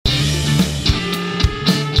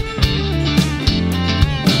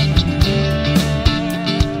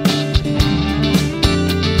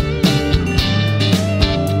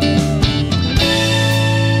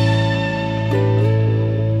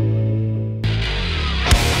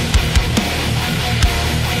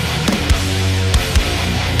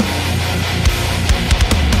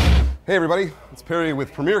Hey everybody, it's Perry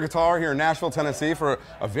with Premier Guitar here in Nashville, Tennessee for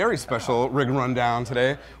a very special rig rundown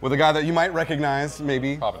today with a guy that you might recognize,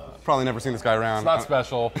 maybe. Probably never seen this guy around. It's not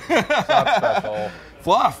special. It's not special.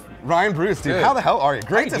 Fluff, Ryan Bruce, dude, how the hell are you?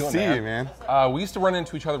 Great to see you, man. We used to run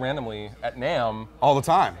into each other randomly at NAMM. All the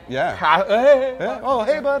time, yeah. Hey. Oh,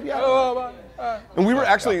 hey bud, yeah. Oh, and we were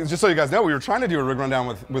actually, just so you guys know, we were trying to do a rig rundown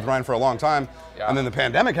with Ryan for a long time, and then the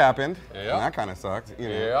pandemic happened, and that kind of sucked. You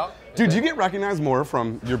know. Dude, do you get recognized more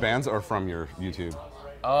from your bands or from your YouTube?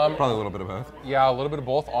 Probably a little bit of both. Yeah, a little bit of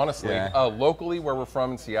both, honestly. Locally, where we're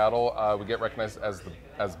from in Seattle, we get recognized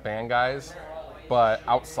as band guys, but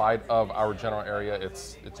outside of our general area,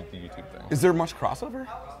 it's the YouTube thing. Is there much crossover?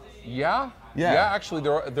 Yeah, actually,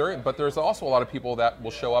 but there's also a lot of people that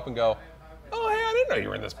will show up and go, oh, hey, I didn't know you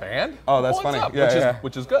were in this band. Oh, that's funny.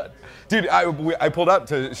 Which is good. Dude, I pulled up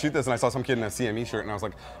to shoot this and I saw some kid in a CME shirt and I was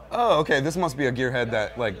like, oh, okay, this must be a gearhead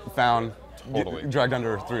that like found, dragged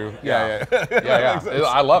under through. Yeah.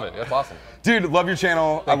 I love it. It's awesome. Dude, love your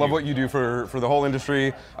channel. I love what you do for the whole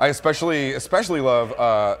industry. I especially love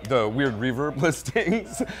the weird reverb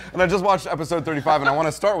listings. And I just watched episode 35 and I want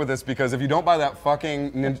to start with this because if you don't buy that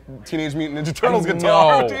fucking Teenage Mutant Ninja Turtles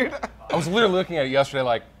guitar, dude. I was literally looking at it yesterday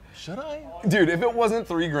like, should I? Dude, if it wasn't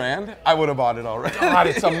 $3 grand, I would have bought it already. God,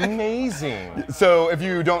 it's amazing. So if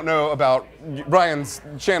you don't know about Ryan's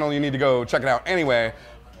channel, you need to go check it out anyway.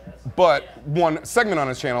 But one segment on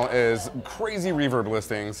his channel is crazy reverb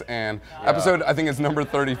listings, and episode, I think it's number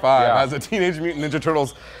 35, has a Teenage Mutant Ninja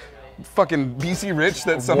Turtles fucking BC Rich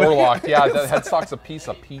that somebody... Warlock, that headstock's a piece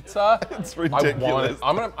of pizza. It's ridiculous.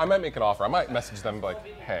 I might make an offer. I might message them like,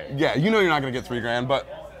 hey. Yeah, you know you're not gonna get $3 grand,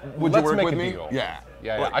 but would you work with me? Deal.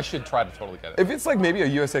 Yeah, I should try to totally get it. If it's like maybe a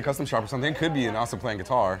USA custom shop or something, it could be an awesome playing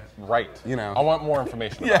guitar. Right. You know. I want more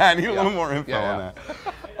information. I need a little more info on that.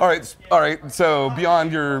 All right. So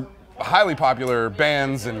beyond your highly popular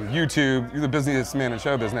bands and YouTube, you're the busiest man in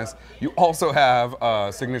show business. You also have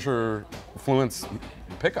signature Fluence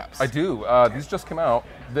pickups. I do. These just came out.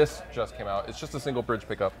 This just came out. It's just a single bridge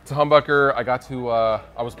pickup. It's a humbucker.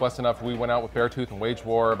 I was blessed enough. We went out with Beartooth and Wage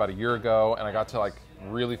War about a year ago, and I got to like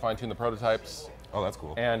really fine tune the prototypes. Oh, that's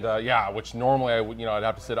cool. And which normally I'd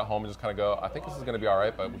have to sit at home and just kind of go, I think this is going to be all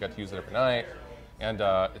right, but we got to use it every night, and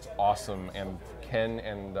it's awesome. And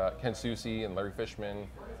Ken Susi and Larry Fishman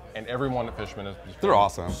and everyone at Fishman is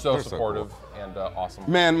awesome. So supportive and awesome.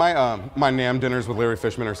 Man, my NAMM dinners with Larry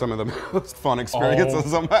Fishman are some of the most fun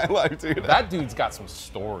experiences of my life, dude. That dude's got some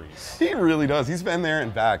stories. He really does. He's been there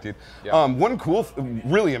and back, dude. One cool,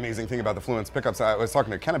 really amazing thing about the Fluence pickups, I was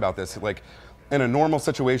talking to Ken about this, like, in a normal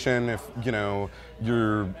situation, if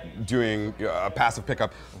you're doing a passive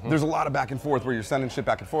pickup, there's a lot of back and forth where you're sending shit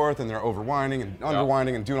back and forth, and they're overwinding and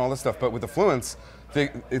underwinding and doing all this stuff. But with the Fluence,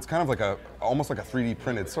 it's kind of like almost like a 3D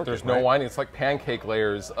printed circuit. There's no winding. It's like pancake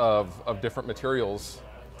layers of different materials,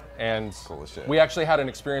 and cool as shit. We actually had an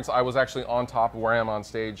experience. I was actually on top of where I am on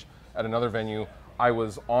stage at another venue. I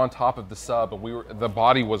was on top of the sub, and the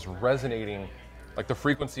body was resonating, like the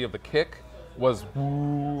frequency of the kick was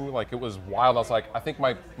like, it was wild. I was like, I think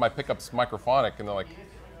my pickup's microphonic, and they're like,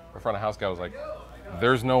 my front of house guy was like,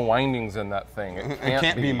 there's no windings in that thing. It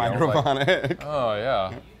can't be microphonic. Like, oh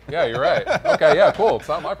yeah, you're right. Okay, yeah, cool. It's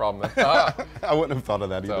not my problem then. I wouldn't have thought of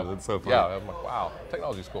that either. That's so funny. Yeah, I'm like, wow,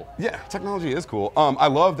 technology's cool. Yeah, technology is cool. I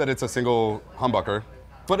love that it's a single humbucker,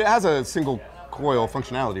 but it has a single coil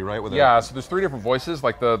functionality, right? So there's 3 different voices.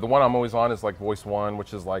 Like the one I'm always on is like voice 1,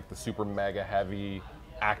 which is like the super mega heavy,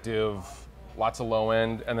 active, lots of low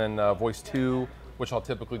end, and then voice 2, which I'll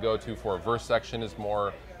typically go to for a verse section, is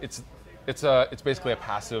more. It's basically a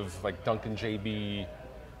passive, like Duncan JB.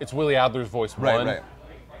 It's Willie Adler's voice 1,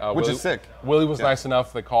 which is sick. Willie was nice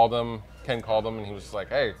enough. Ken called him, and he was just like,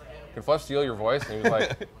 "Hey, can Fluff steal your voice?" And he was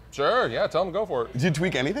like, "Sure, yeah, tell him to go for it." Did you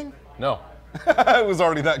tweak anything? No. It was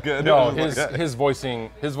already that good. No, his voice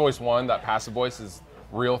 1, that passive voice is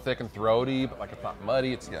real thick and throaty, but like it's not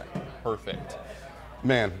muddy. It's perfect.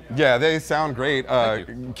 Man, yeah, they sound great.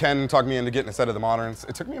 Ken talked me into getting a set of the Moderns.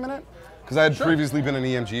 It took me a minute because I had previously been an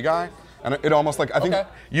EMG guy, and it almost like, I think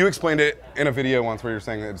you explained it in a video once where you're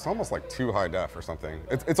saying it's almost like too high def or something.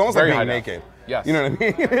 It's almost very like being naked. Yes. You know what I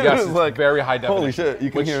mean? Yes, it's like very high definition. Holy shit, you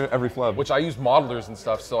can hear every flub. Which I use modelers and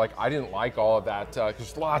stuff, so like I didn't like all of that because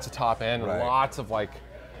there's lots of top end and lots of like,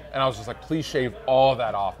 and I was just like, please shave all of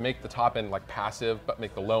that off. Make the top end like passive, but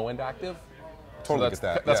make the low end active. Totally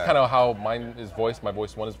so that's kind of how mine is voiced. My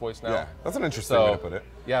voice 1 is voiced now. Yeah, that's an interesting way to put it.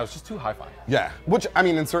 Yeah, it was just too hi-fi. Yeah, which, I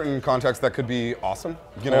mean, in certain contexts, that could be awesome.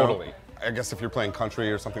 You know? I guess if you're playing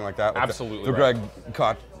country or something like that. Like absolutely. The Greg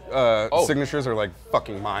Koch signatures are like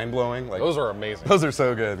fucking mind blowing. Like Those are amazing. those are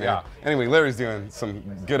so good, man. Yeah. Anyway, Larry's doing some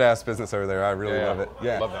good ass business over there. I really Yeah, love it.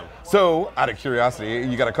 Yeah. love them. So, out of curiosity,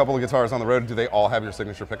 you got a couple of guitars on the road. Do they all have your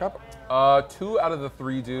signature pickup? 2 out of the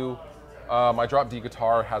 3 do. My Drop D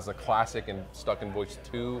guitar has a classic and stuck in voice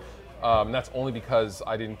 2. That's only because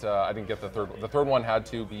I didn't get the third. The third one had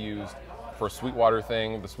to be used for a Sweetwater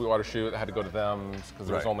thing. The Sweetwater shoot had to go to them because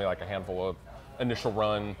there was Right. only like a handful of initial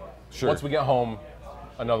run. Sure. Once we get home,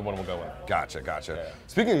 another one will go in. Gotcha. Yeah.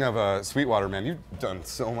 Speaking of Sweetwater, man, you've done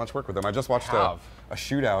so much work with them. I just watched a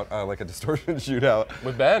shootout, like a distortion shootout.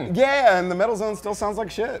 With Ben. Yeah, and the Metal Zone still sounds like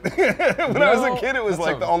shit. When I was a kid, it was that's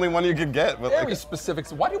like the only one you could get. But Very like, specific.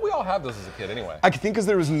 Why did we all have those as a kid anyway? I think because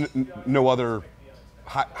there was no other.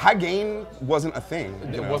 High gain wasn't a thing.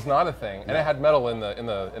 It was not a thing, and it had metal in the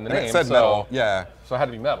And name. it said so, metal. Yeah. So it had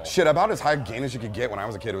to be metal. Shit, about as high gain as you could get when I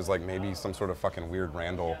was a kid. It was like maybe some sort of fucking weird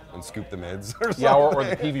Randall and Scoop the Mids or something. Yeah, or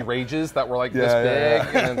the PV Rages that were like this Yeah,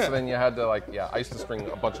 big, and then, so then you had to like, I used to string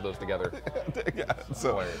a bunch of those together. Yeah,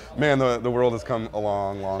 so, Hilarious. man, the world has come a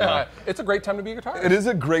long way. It's a great time to be a guitarist. It is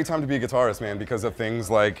a great time to be a guitarist, man, because of things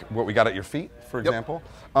like what we got at your feet, for example.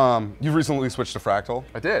 You've recently switched to Fractal,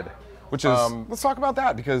 I did. which is, let's talk about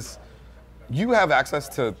that, because you have access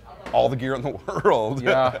to all the gear in the world.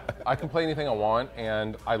 Yeah, I can play anything I want,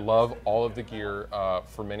 and I love all of the gear.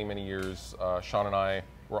 For many, many years, Sean and I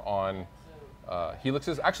were on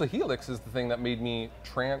Helixes. Actually, Helix is the thing that made me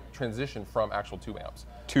transition from actual tube amps.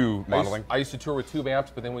 To modeling. I used to tour with tube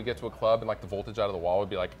amps, but then we get to a club and like the voltage out of the wall would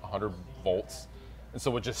be like 100 volts. And so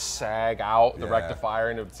it would just sag out the Yeah.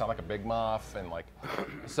 rectifier and it would sound like a big muff. And like,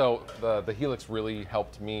 so the Helix really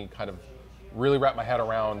helped me kind of really wrap my head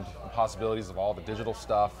around the possibilities of all the digital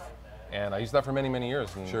stuff. And I used that for many, many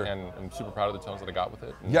years. And, Sure. and I'm super proud of the tones that I got with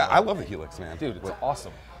it. And, Yeah, I love the Helix, man. dude, it's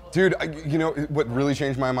awesome. Dude, you know what really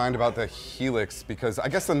changed my mind about the Helix, because I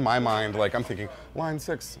guess in my mind, like I'm thinking, line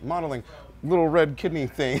 6, modeling, little red kidney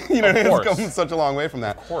thing. You know, Of it's course. come such a long way from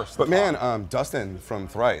that. Of course, But that's man, Dustin from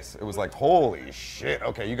Thrice, it was like, holy shit,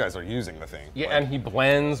 okay, you guys are using the thing. Yeah, Like, and he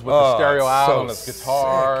blends with Oh, the stereo out so on his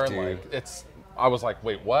guitar. sick, and dude. like I was like,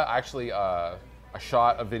 wait, what? Actually, I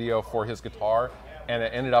shot a video for his guitar, and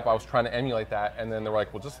it ended up I was trying to emulate that, and then they were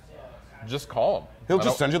like, well, just call him. he'll And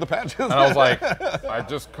just send you the patches. And I was like, I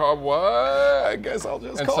just called what? I guess I'll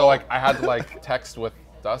just And call. so like I had to like text with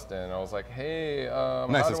Dustin, and I was like, hey,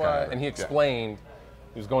 Nicest how do guy I? ever. And he Yeah. explained.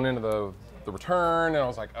 He was going into the return, and I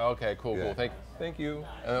was like, oh, okay, cool. Thank you.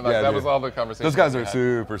 And then, like, Yeah, that dude. was all the conversation. Those guys we are had.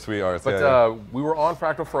 super sweet artists. But yeah. we were on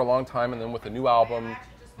Fractal for a long time, and then with the new album,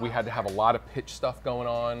 we had to have a lot of pitch stuff going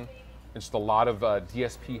on. It's just a lot of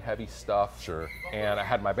DSP heavy stuff. Sure. And I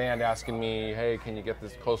had my band asking me, hey, can you get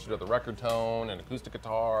this closer to the record tone and acoustic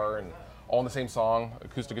guitar and all in the same song,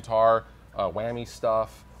 acoustic guitar, whammy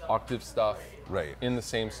stuff, octave stuff, Right. in the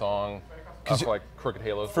same song, for like Crooked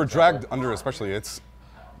Halos. For example. Dragged Under especially, it's,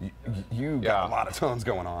 you got Yeah. a lot of tones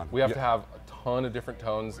going on. We have to have a ton of different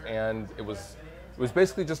tones, and it was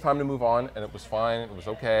basically just time to move on, and it was fine. It was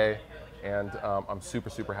okay, and I'm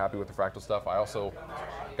super happy with the Fractal stuff. I also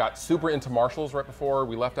got super into Marshalls right before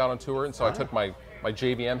we left out on tour, and so I took my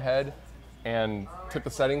JVM head and took the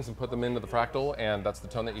settings and put them into the Fractal, and that's the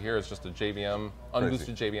tone that you hear is just a JVM,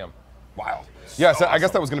 unboosted JVM. Wild. Yeah, so I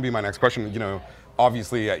guess that was going to be my next question. You know,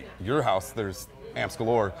 obviously at your house there's amps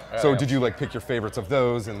galore. So amps. did you like pick your favorites of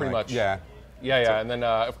those? And Pretty like, much. Yeah. Yeah, and then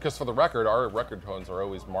because for the record, our record tones are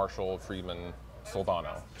always Marshall, Friedman,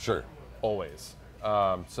 Soldano. Sure. Always.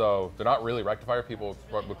 So they're not really rectifier. People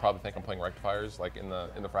would probably think I'm playing rectifiers like in the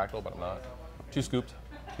Fractal, but I'm not. Too scooped.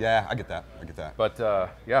 Yeah, I get that. But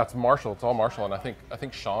yeah, it's Marshall. It's all Marshall, and I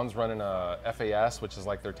think Sean's running a FAS, which is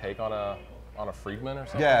like their take on a Friedman or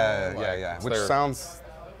something. Yeah, Like, yeah. it's Which their sounds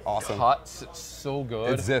awesome. cuts. It's so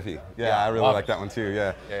good. It's ziffy. Yeah, Yeah, I really love like it. that one too.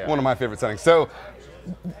 Yeah. Yeah. One of my favorite settings. So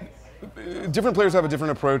different players have a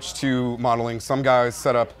different approach to modeling. Some guys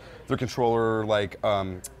set up their controller like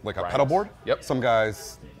a pedal board. Yep. Some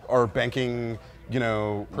guys are banking, you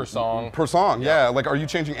know, Per song. Per song, yeah. Like, are you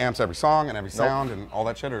changing amps every song and every sound and all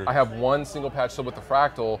that shit? Or? I have one single patch, so with the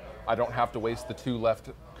Fractal, I don't have to waste the two left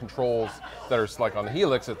controls that are like on the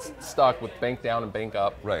Helix. It's stuck with bank down and bank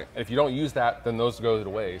up. Right. And if you don't use that, then those go to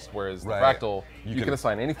waste. Whereas Right. the Fractal, You you can- can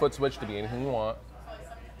assign any foot switch to be anything you want.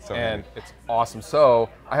 So And it's awesome. So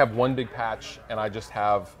I have one big patch, and I just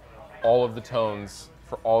have all of the tones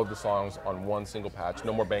for all of the songs on one single patch.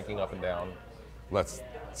 No more banking up and down. that's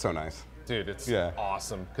so nice. Dude, it's Yeah.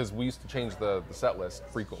 awesome because we used to change the set list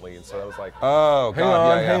frequently, and so I was like, Oh, Hang God,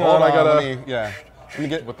 on, yeah, yeah. hang Hold on, I gotta- Let me, yeah. Let me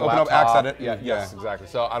get, with the open up laptop. Axe Edit. Yeah, yes, exactly.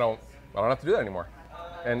 So I don't have to do that anymore,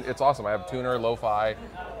 and it's awesome. I have tuner, lo-fi,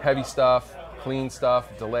 heavy stuff, clean stuff,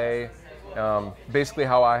 delay, Basically,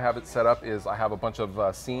 how I have it set up is I have a bunch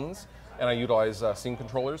of scenes, and I utilize scene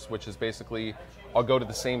controllers, which is basically I'll go to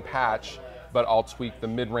the same patch, but I'll tweak the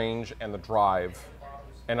mid-range and the drive,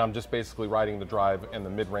 and I'm just basically riding the drive and the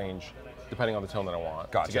mid-range depending on the tone that I want.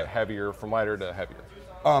 Gotcha. To get heavier, from lighter to heavier.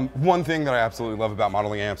 One thing that I absolutely love about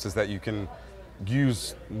modeling amps is that you can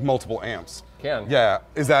use multiple amps. Can. Yeah.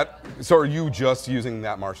 Is that so? Are you just using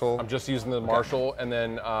that Marshall? I'm just using the Marshall, and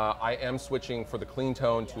then I am switching for the clean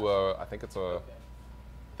tone to I think it's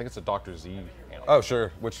a Dr. Z amp. Oh,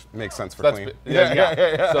 sure. Which makes sense for That's clean.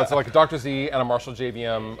 yeah. So it's like a Dr. Z and a Marshall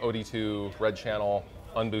JVM OD2 red channel,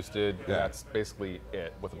 unboosted. Yeah. And that's basically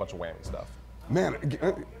it with a bunch of whammy stuff. Man,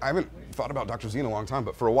 I haven't thought about Dr. Z in a long time,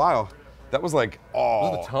 but for a while, that was like,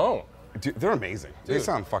 This is the tone. Dude, they're amazing. They Dude,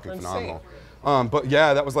 sound fucking they're phenomenal. But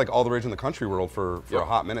yeah, that was like all the rage in the country world for Yep. a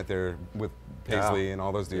hot minute there with Paisley Yeah. and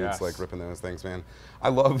all those dudes Yes. like ripping those things, man. I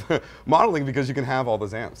love modeling because you can have all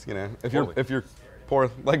those amps, you know. Totally. If you're poor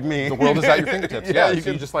like me, The world is at your fingertips. Yeah, you so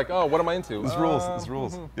can you're just like, oh, what am I into? These rules, these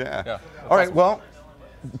rules. Yeah. Yeah, All right. awesome. Well,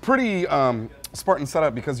 pretty Spartan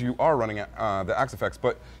setup because you are running the Axe-Fx,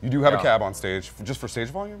 but you do have a Yeah. cab on stage just for stage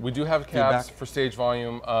volume. We do have cabs Feedback? for stage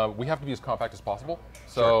volume. We have to be as compact as possible.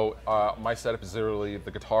 So my setup is literally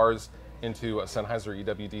the guitars into a Sennheiser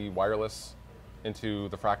EWD wireless into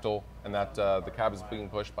the Fractal, and that the cab is being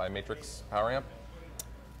pushed by a Matrix power amp.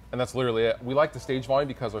 And that's literally it. We like the stage volume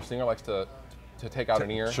because our singer likes to take out an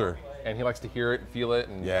ear. Sure. And he likes to hear it and feel it,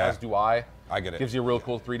 and Yeah. as do I. I get it. Gives you a real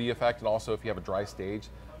cool 3D effect, and also if you have a dry stage,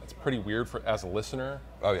 it's pretty weird for as a listener.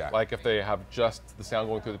 Oh, yeah. Like if they have just the sound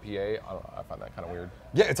going through the PA, I don't know, I find that kind of weird.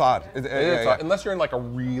 Yeah, it's odd. Yeah. Unless you're in like a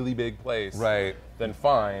really big place, Right. then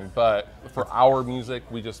fine. But for our music,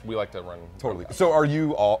 we like to run Totally. So are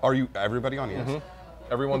you everybody on ears?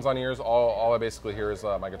 Everyone's on ears. All I basically hear is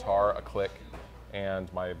my guitar, a click,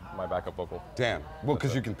 and my backup vocal. Damn. Well,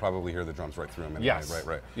 because you can probably hear the drums right through them anyway. Yes.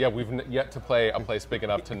 Right. Yeah, we've yet to play a place big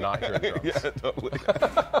enough to not hear the drums. Yeah, totally.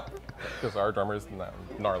 Because our drummer is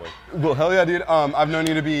gnarly. Well, hell yeah, dude. I've known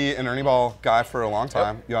you to be an Ernie Ball guy for a long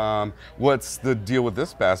time. What's the deal with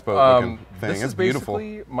this bass boat looking thing? This It's is beautiful.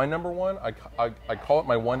 basically my number one. I call it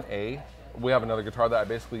my 1A. We have another guitar that I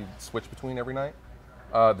basically switch between every night.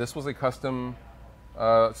 This was a custom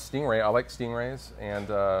Stingray. I like Stingrays,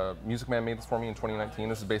 and Music Man made this for me in 2019.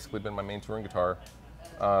 This has basically been my main touring guitar.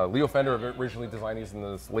 Leo Fender originally designed these in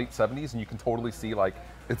the late 70s, and you can totally see like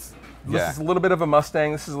this is a little bit of a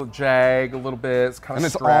Mustang. This is a Jag, a little bit. It's kind And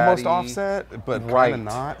of it's almost offset, but kind of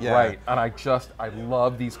not. Yeah. Right, and I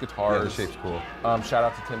love these guitars. Yeah, the shape's cool. Shout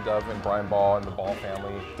out to Tim Dove and Brian Ball and the Ball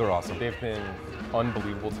family. They're awesome. They've been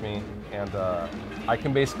unbelievable to me, and I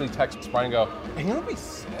can basically text Brian and go, "Hey, you would be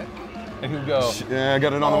sick," and he would go, Yeah, I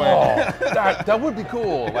got it on the way. "Oh, that would be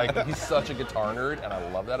cool." Like he's such a guitar nerd, and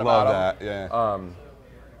I love that Love about him. that. Yeah.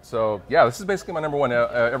 So yeah, this is basically my number one.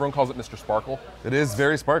 Everyone calls it Mr. Sparkle. It is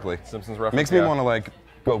very sparkly. Simpsons reference. Makes me yeah. want to like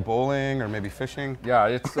go bowling or maybe fishing. Yeah,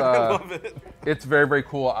 it's it's very, very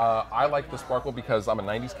cool. I like the Sparkle because I'm a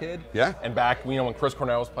 '90s kid. Yeah. And back, when Chris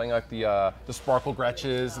Cornell was playing like the Sparkle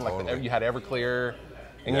Gretches, and like Totally. you had Everclear,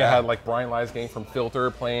 and you Yeah. had like Brian Leisgang from Filter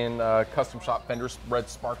playing custom shop Fender red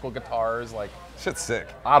Sparkle guitars. Like Shit's sick.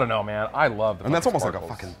 I don't know, man. I love the. And that's almost like a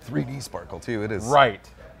Sparkles. fucking 3D sparkle too. It is. Right.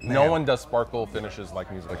 No Man. one does Sparkle finishes like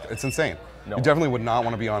music. It's insane. No. You definitely would not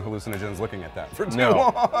want to be on hallucinogens looking at that for too No.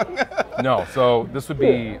 long. No, so this would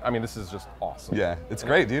be. I mean, this is just awesome. Yeah, it's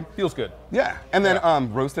great, dude. Feels good. Yeah, and then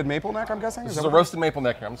roasted maple neck, I'm guessing. This Is is that a what- roasted maple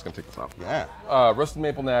neck here. I'm just gonna take this off. Yeah, Roasted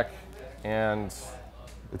maple neck, and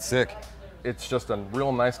it's sick. it's just a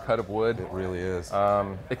real nice cut of wood. It really is.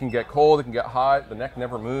 It can get cold, it can get hot, the neck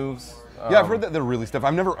never moves. Yeah, I've heard that they're really stiff.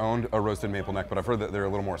 I've never owned a roasted maple neck, but I've heard that they're a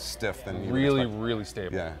little more stiff than you would Really, expect. really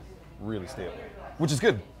stable. Yeah. Really stable. Which is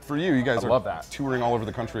good for you. You guys I are love that. touring all over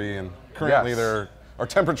the country, and currently Yes. there are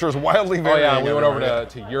temperatures wildly Oh varying. yeah, we went over everywhere.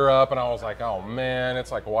 to Europe and I was like, oh man,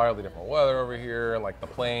 it's like wildly different weather over here, and like the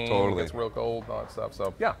plane Totally. gets real cold and all that stuff.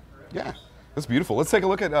 So yeah. Yeah, that's beautiful. Let's take a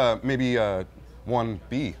look at maybe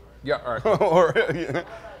 1B. Yeah, all right. Or yeah.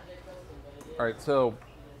 All right, so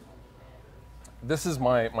this is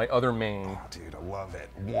my other main. Dude, I love it.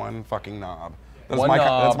 One fucking knob. That's One my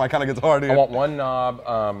knob. that's my kind of guitar, dude. I want one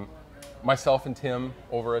knob. Myself and Tim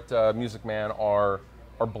over at Music Man are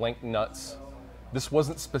blank nuts. This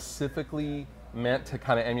wasn't specifically meant to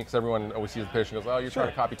kind of emulate, because everyone always sees the picture and goes, oh, you're trying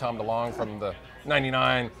to copy Tom DeLonge from the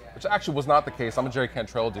 99, which actually was not the case. I'm a Jerry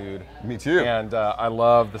Cantrell dude. Me too. And I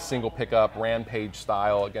love the single pickup Rampage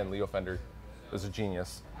style. Again, Leo Fender is a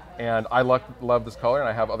genius. And I love this color, and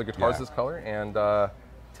I have other guitars Yeah. this color, and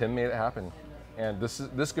Tim made it happen. And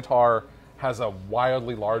this guitar has a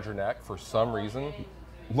wildly larger neck for some reason.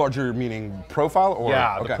 Larger meaning profile, or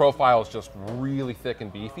Yeah, okay. the profile is just really thick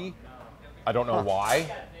and beefy. I don't know why,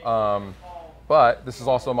 but this is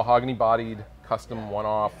also a mahogany-bodied, custom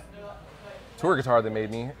one-off tour guitar they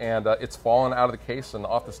made me, and it's fallen out of the case and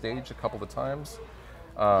off the stage a couple of times.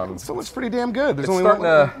 It still looks pretty damn good. There's It's only starting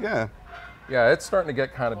one, to- Yeah, it's starting to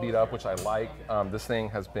get kind of beat up, which I like. This thing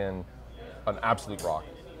has been an absolute rock.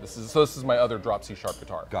 This is my other drop C sharp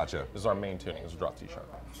guitar. Gotcha. This is our main tuning. This is drop C sharp.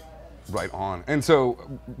 Right on. And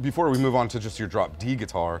so, before we move on to just your drop D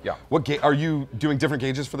guitar, Yeah. what are you doing different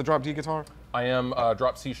gauges for the drop D guitar? I am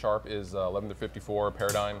drop C sharp is 11 to 54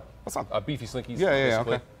 Paradigm. That's not beefy slinkies. Yeah,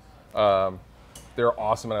 basically. okay. They're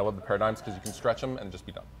awesome, and I love the Paradigms because you can stretch them and just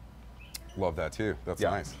be done. Love that too. That's Yeah,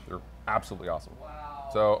 nice. they're absolutely awesome.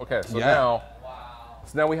 So okay, so Yeah.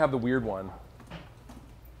 now we have the weird one.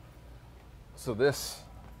 So this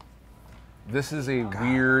is a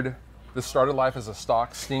weird. This started life as a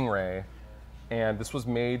stock Stingray, and this was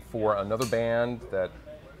made for another band that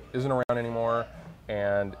isn't around anymore,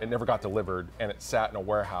 and it never got delivered, and it sat in a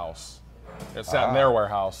warehouse. It sat in their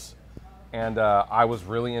warehouse, and I was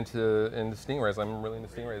really into Stingrays. I'm really into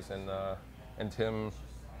Stingrays, and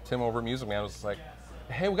Tim over at Music Man was just like,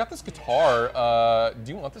 "Hey, we got this guitar.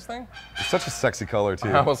 Do you want this thing?" It's such a sexy color too.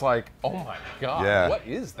 I was like, "Oh my god, Yeah. what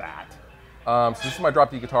is that?" So this is my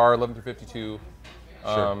drop D guitar, 11 through 52.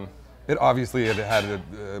 Sure. It obviously had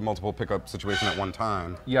a multiple pickup situation at one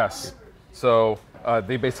time. Yes. So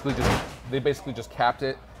they basically just capped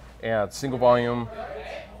it and single volume,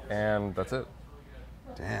 and that's it.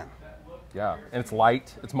 Damn. Yeah, and it's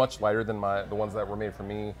light. It's much lighter than the ones that were made for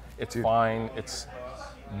me. It's fine. It's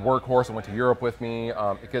workhorse. I went to Europe with me.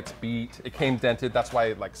 It gets beat. It came dented. That's why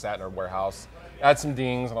it like sat in our warehouse. It had some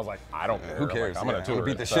dings, and I was like, I don't care. Who cares? I'm gonna tour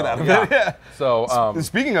beat it. the So, shit out of yeah. it. Yeah. So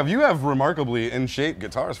Speaking of, you have remarkably in shape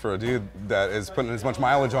guitars for a dude that is putting as much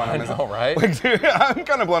mileage on them. I know, right? Like, dude, I'm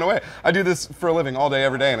kind of blown away. I do this for a living all day,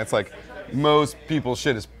 every day, and it's like most people's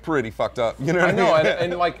shit is pretty fucked up. You know what I mean? I know,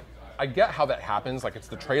 and like I get how that happens. Like it's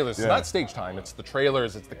the trailers. It's Yeah. not stage time. It's the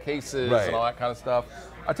trailers. It's the cases Right. and all that kind of stuff.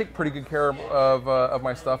 I take pretty good care of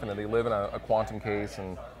my stuff, and they live in a quantum case,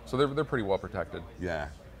 and so they're pretty well protected. Yeah.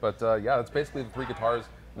 But yeah, that's basically the three guitars.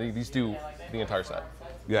 These do the entire set.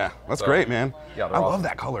 Yeah, that's So, great, man. yeah, they're I awesome. love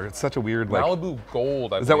that color. It's such a weird, like. Malibu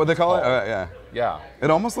Gold. Is that what they call it? Yeah. Yeah. It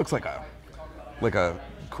almost looks like a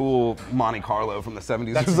cool Monte Carlo from the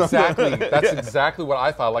 70s. That's or something. exactly exactly what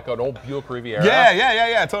I thought. Like an old Buick Riviera.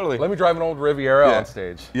 Yeah, totally. Let me drive an old Riviera Yeah. on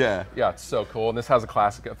stage. Yeah. Yeah, it's so cool. And this has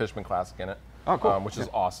a Fishman Classic in it. Oh, cool. Which is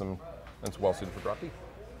awesome. And it's well suited for drop D.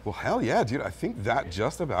 Well, hell yeah, dude. I think that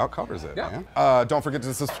just about covers it, Yeah. man. Don't forget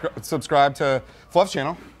to subscribe to Fluff's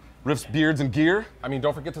channel, Riffs, Beards, and Gear. I mean,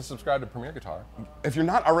 don't forget to subscribe to Premier Guitar. If you're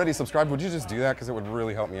not already subscribed, would you just do that? Because it would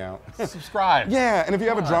really help me out. Subscribe. Yeah, and if you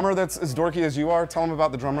have a drummer that's as dorky as you are, tell them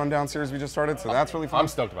about the Drum Rundown series we just started, so that's really fun. I'm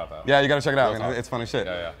stoked about that. Yeah, you gotta check it out, man. awesome. It's funny shit.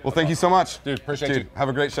 Yeah, yeah. Well, thank you so much. Dude, appreciate you. Have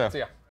a great show. See ya.